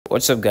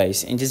What's up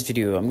guys, in this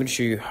video I'm going to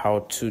show you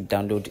how to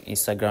download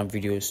Instagram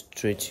videos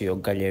straight to your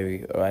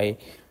gallery. All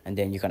right, and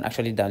then you can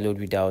actually download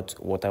without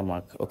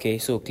watermark. Okay,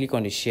 so click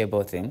on the share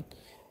button.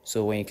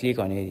 So when you click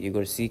on it, you're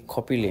going to see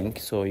copy link.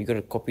 So you're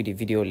going to copy the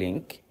video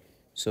link.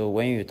 So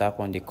when you tap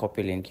on the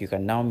copy link, you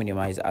can now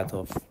minimize out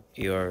of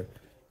your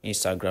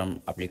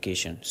Instagram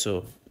application.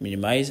 So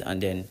minimize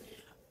and then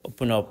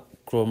open up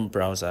Chrome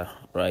browser.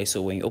 Right,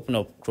 so when you open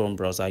up Chrome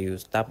browser, you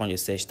tap on the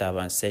search tab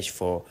and search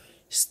for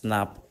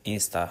Snap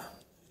Insta.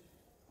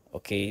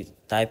 Okay,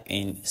 type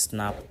in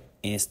Snap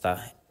Insta,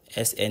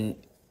 SNAPINSTA,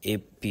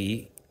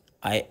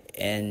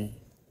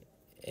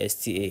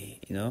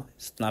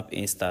 Snap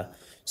Insta.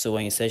 So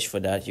when you search for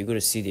that, you're going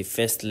to see the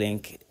first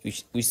link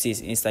which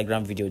says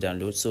Instagram video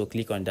download. So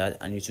click on that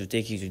and it will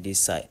take you to this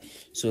site.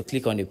 So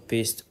click on the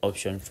paste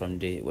option from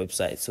the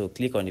website. So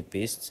click on the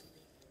paste,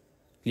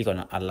 click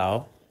on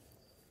allow,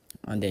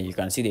 and then you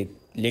can see the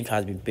link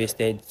has been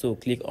pasted. So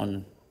click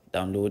on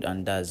download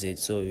and that's it.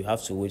 So you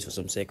have to wait for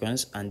some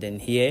seconds, and then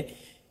here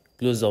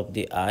close up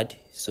the ad.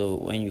 So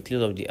when you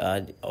close up the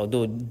ad,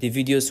 although the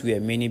videos were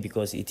many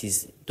because it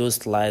is those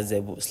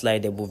slidable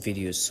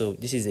videos, so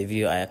this is a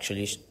video I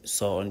actually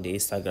saw on the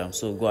Instagram.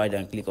 So go ahead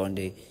and click on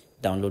the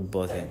download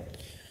button.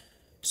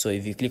 So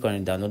if you click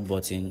on the download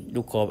button,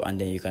 look up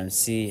and then you can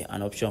see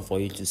an option for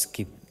you to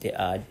skip the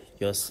ad.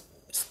 Just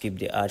skip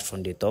the ad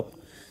from the top,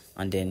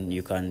 and then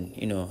you can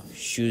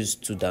choose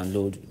to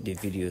download the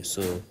video.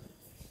 So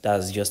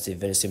that's just a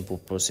very simple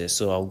process.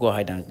 So I'll go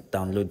ahead and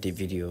download the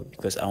video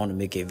because I want to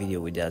make a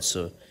video with that.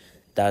 So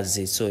that's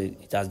it. So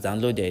it has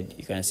downloaded,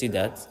 you can see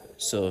that.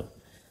 So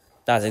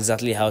that's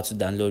exactly how to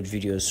download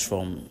videos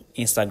from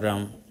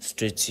Instagram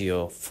straight to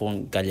your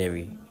phone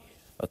gallery.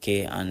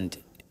 Okay, and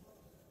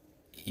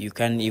you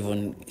can't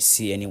even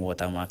see any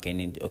watermark in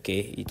it.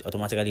 Okay, it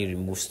automatically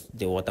removes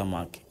the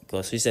watermark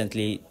because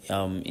recently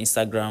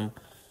Instagram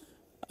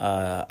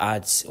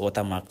adds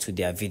watermark to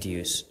their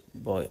videos,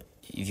 but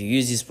if you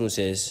use this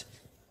process,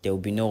 there will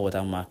be no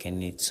watermark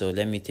in it. So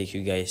let me take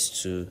you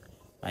guys to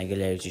my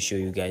gallery to show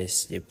you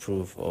guys the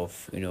proof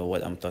of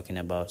what I'm talking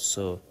about.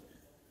 So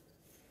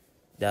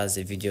that's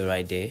the video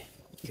right there,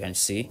 you can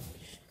see.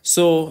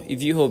 So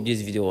if you hope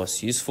this video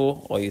was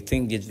useful, or you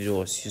think this video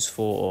was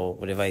useful, or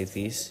whatever it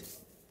is,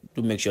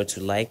 do make sure to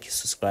like,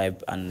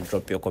 subscribe, and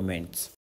drop your comments.